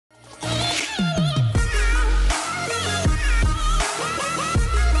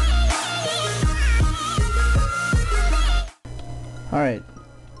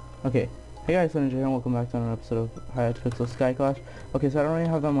Okay, hey guys, I'm Jrnd and welcome back to another episode of Uncut Skyclash. Okay, so I don't really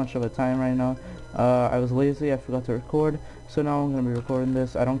have that much of a time right now. I was lazy, I forgot to record, so now I'm gonna be recording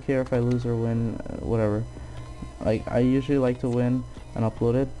this. I don't care if I lose or win, whatever. Like, I usually like to win and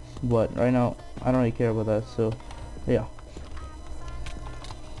upload it, but right now, I don't really care about that, so, yeah.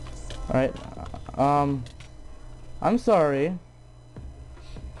 Alright, I'm sorry.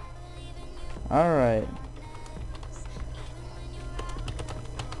 Alright.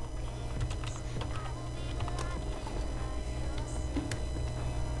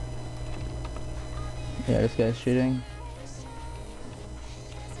 Yeah, this guy's shooting.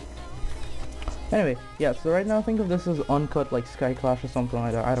 Anyway, yeah, so right now think of this as uncut, like Skyclash or something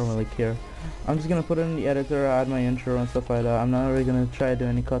like that. I don't really care. I'm just gonna put it in the editor, add my intro and stuff like that. I'm not really gonna try to do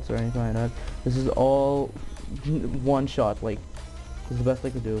any cuts or anything like that. This is all one shot, like, this is the best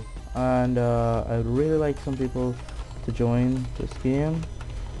I could do. And I would really like some people to join this game.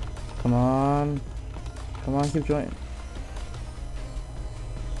 Come on. Come on, keep joining.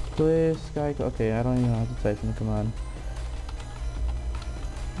 Please, Sky. Okay, I don't even know how to type in the command.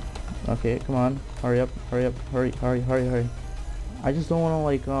 Okay, come on. Hurry up, hurry up, hurry. I just don't want to,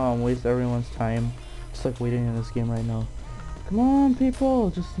 like, waste everyone's time. Just, like, waiting in this game right now. Come on, people.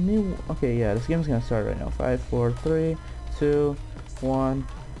 Just me. Okay, yeah, this game's gonna start right now. 5, 4, 3, 2, 1.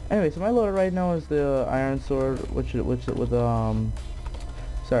 Anyway, so my loader right now is the iron sword, which with,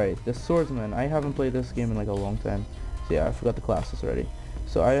 sorry, the swordsman. I haven't played this game in, like, a long time. So, yeah, I forgot the classes already.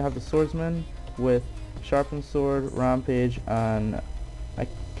 So I have the swordsman with sharpened sword, rampage, and I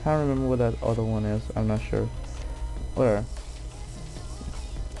can't remember what that other one is. I'm not sure. Whatever.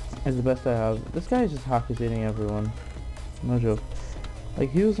 It's the best I have. This guy is just hack-eating everyone. No joke.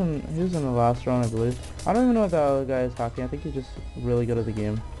 Like he was in the last round, I believe. I don't even know if that other guy is hacking. I think he's just really good at the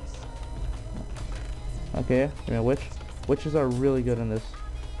game. Okay, give me a witch. Witches are really good in this.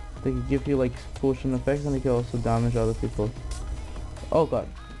 They can give you like potion effects and they can also damage other people. Oh god,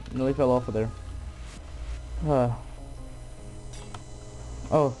 nearly fell off of there. Oh,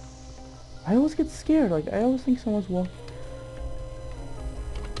 I always get scared. Like I always think someone's walking.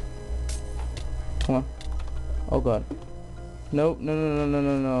 Come on. Oh god. Nope.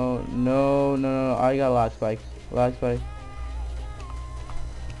 No. I got lag spike. Lag spike.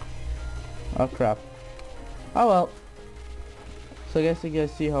 Oh crap. Oh well. So I guess you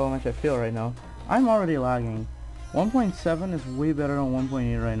guys see how much I feel right now. I'm already lagging. 1.7 is way better than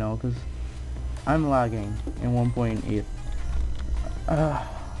 1.8 right now because I'm lagging in 1.8.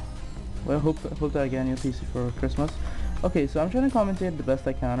 Well, hope that I get a new PC for Christmas. Okay, so I'm trying to commentate the best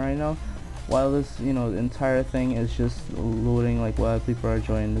I can right now, while this, you know, the entire thing is just loading, like while people are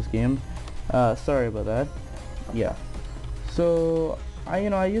joining this game. Sorry about that. Yeah. So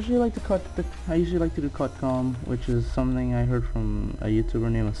I usually like to do cut com, which is something I heard from a YouTuber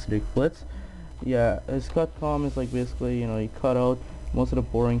named Acidic Blitz. Yeah, his cut com is like basically, you know, you cut out most of the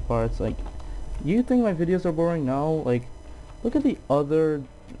boring parts. Like, you think my videos are boring now? Like, look at the other.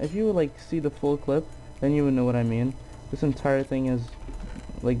 If you would like see the full clip, then you would know what I mean. This entire thing is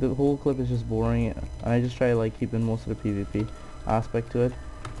like the whole clip is just boring, and I just try to like keep in most of the PvP aspect to it.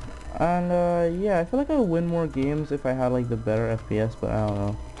 And yeah, I feel like I would win more games if I had like the better FPS, but I don't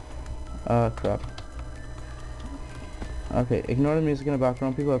know. Crap. Okay, ignore the music in the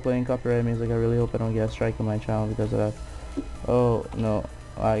background. People are playing copyrighted music. I really hope I don't get a strike on my channel because of that. Oh no,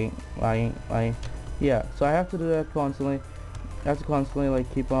 lagging. Yeah, so I have to do that constantly. I have to constantly like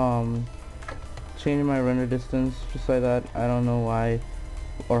keep changing my render distance just like that. I don't know why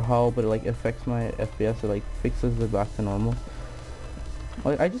or how, but it like affects my FPS. It like fixes it back to normal.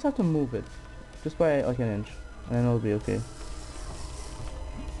 Like I just have to move it just by like an inch, and then it'll be okay.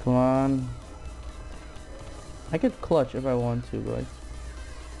 Come on. I could clutch if I want to, but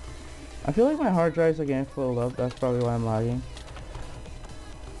I feel like my hard drives are getting filled up. That's probably why I'm lagging.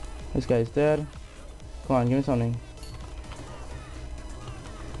 This guy's dead. Come on, give me something.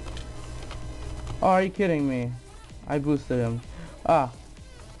 Oh, are you kidding me? I boosted him. Ah.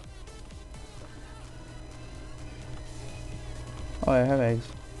 Oh, I have eggs.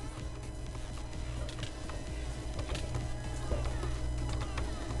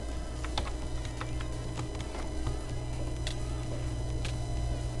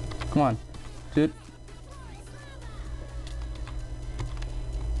 Come on, dude.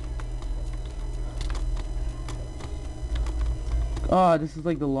 Oh, this is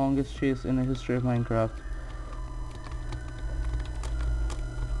like the longest chase in the history of Minecraft.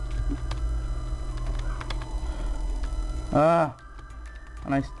 Ah,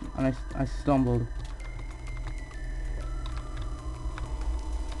 and I stumbled.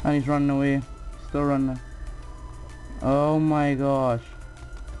 And he's running away. Still running. Oh my gosh.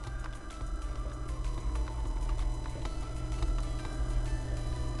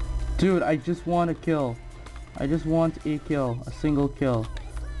 Dude, I just want a kill. I just want a kill. A single kill.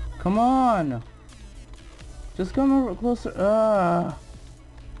 Come on! Just come over closer.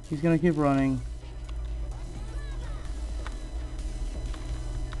 He's gonna keep running.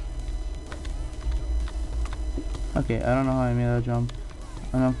 Okay, I don't know how I made that jump.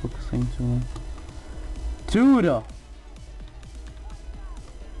 I'm not focusing too much. Dude!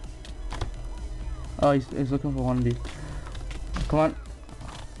 Oh, he's looking for one of these. Come on.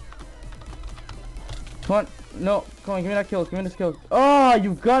 Come on. No, come on, give me that kill. Give me this kill. Oh,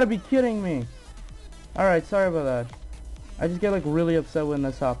 you gotta be kidding me. Alright, sorry about that. I just get like really upset when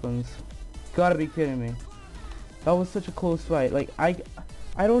this happens. Gotta be kidding me. That was such a close fight. Like, I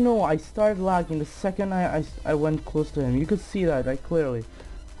don't know, I started lagging the second I went close to him. You could see that, like, clearly.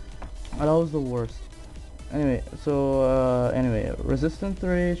 And that was the worst. Anyway, so, anyway, resistant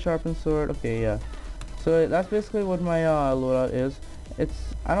 3, sharpened sword, okay, yeah. So that's basically what my loadout is.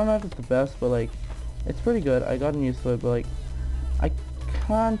 I don't know if it's the best, but like, it's pretty good. I gotten used to it, but like, I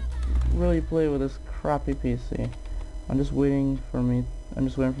can't really play with this crappy PC. I'm just waiting for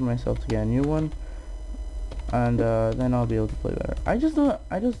myself to get a new one, and then I'll be able to play better. I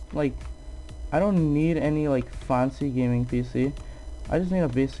don't need any like fancy gaming PC. I just need a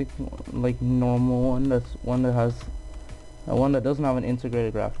basic, like, normal one. One that doesn't have an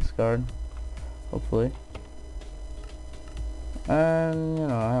integrated graphics card, hopefully. And you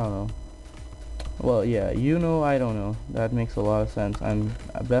know, I don't know. Well, yeah, you know, I don't know. That makes a lot of sense. I'm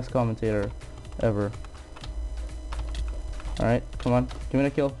a best commentator ever. Alright, come on. Give me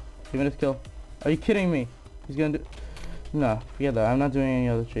the kill. Give me this kill. Are you kidding me? He's gonna do... Nah, forget that. I'm not doing any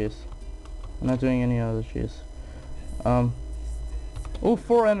other chase. I'm not doing any other chase. Oh,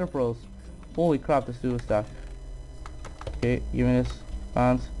 4 ender pearls. Holy crap, this dude was stacked. Okay, give me this.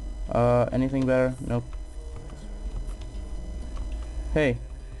 Bounce. Anything better? Nope. Hey.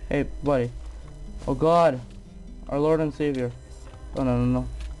 Hey, buddy. Oh god. Our Lord and Savior. Oh, no, no, no.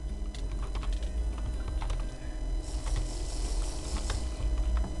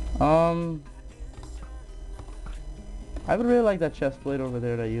 I would really like that chest plate over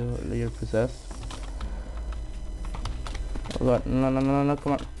there that you're possessed. Oh god, no, no, no, no,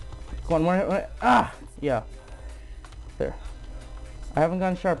 come on. Come on, more, ah! Yeah. There. I haven't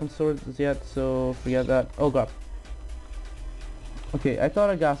gotten sharpened swords yet, so forget that. Oh god. Okay, I thought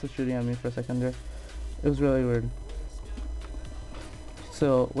a gas was shooting at me for a second there. It was really weird.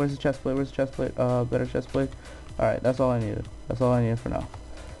 So, where's the chest plate? Where's the chest plate? Better chest plate. Alright, that's all I needed. That's all I needed for now.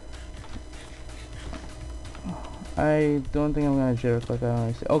 I don't think I'm gonna jerk like I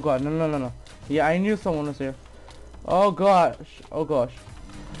always say. Oh god, no, no, no, no. Yeah, I knew someone was here. Oh gosh. Oh gosh.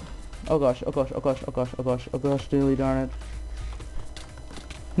 Oh gosh, oh gosh, oh gosh, oh gosh, oh gosh, oh gosh, daily darn it.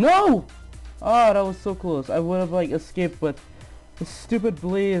 No! Oh, that was so close. I would have like escaped, but this stupid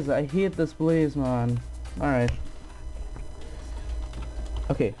blaze. I hate this blaze, man. Alright.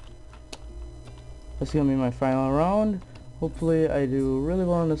 Okay. This is gonna be my final round. Hopefully I do really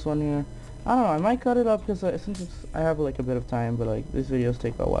well on this one here. I don't know, I might cut it up because since I have like a bit of time, but like these videos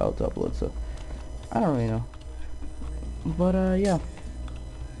take a while to upload, so I don't really know. But yeah.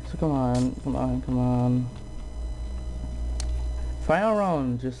 So come on, come on, come on. Final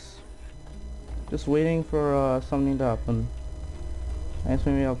round, just waiting for something to happen. I guess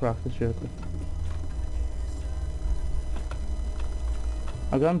maybe I'll practice real quick.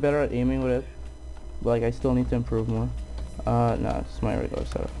 I've gotten better at aiming with it, but like I still need to improve more. No, it's my regular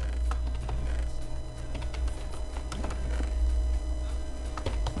setup.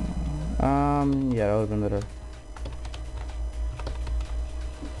 Yeah, that would've been better.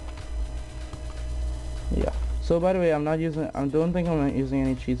 Yeah. So by the way, I don't think I'm not using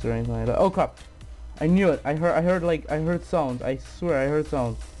any cheats or anything like that. Oh crap! I knew it. I heard sounds. I swear I heard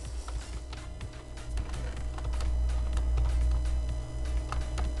sounds.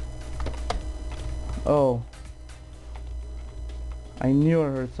 Oh. I knew I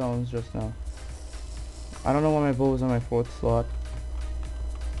heard sounds just now. I don't know why my bow was on my 4th slot.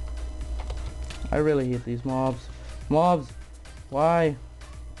 I really hate these mobs. Mobs! Why?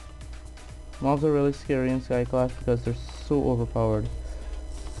 Mobs are really scary in Skyclash because they're so overpowered.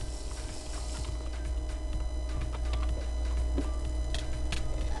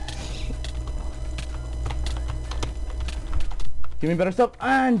 Give me better stuff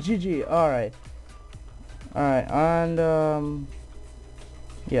and GG. Alright. Alright, and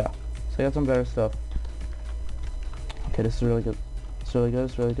yeah. So I got some better stuff. Okay, this is really good. It's really good,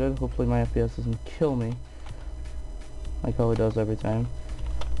 it's really good. Hopefully my FPS doesn't kill me like how it does every time.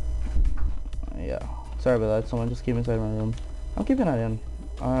 Yeah. Sorry about that, someone just came inside my room. I'm keeping that in.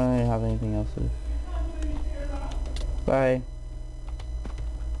 I don't really have anything else to do. Bye.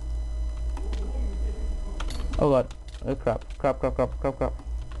 Oh god. Oh crap. Crap.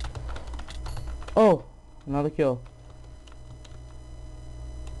 Oh! Another kill.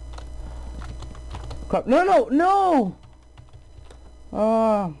 Crap. No!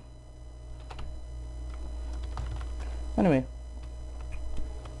 Anyway.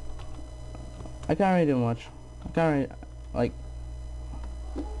 I can't really do much.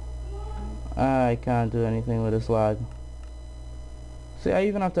 I can't do anything with this lag. See, I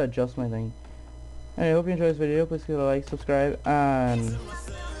even have to adjust my thing. Anyway, I hope you enjoyed this video. Please give it a like, subscribe, and,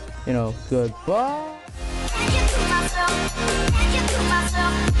 you know, goodbye!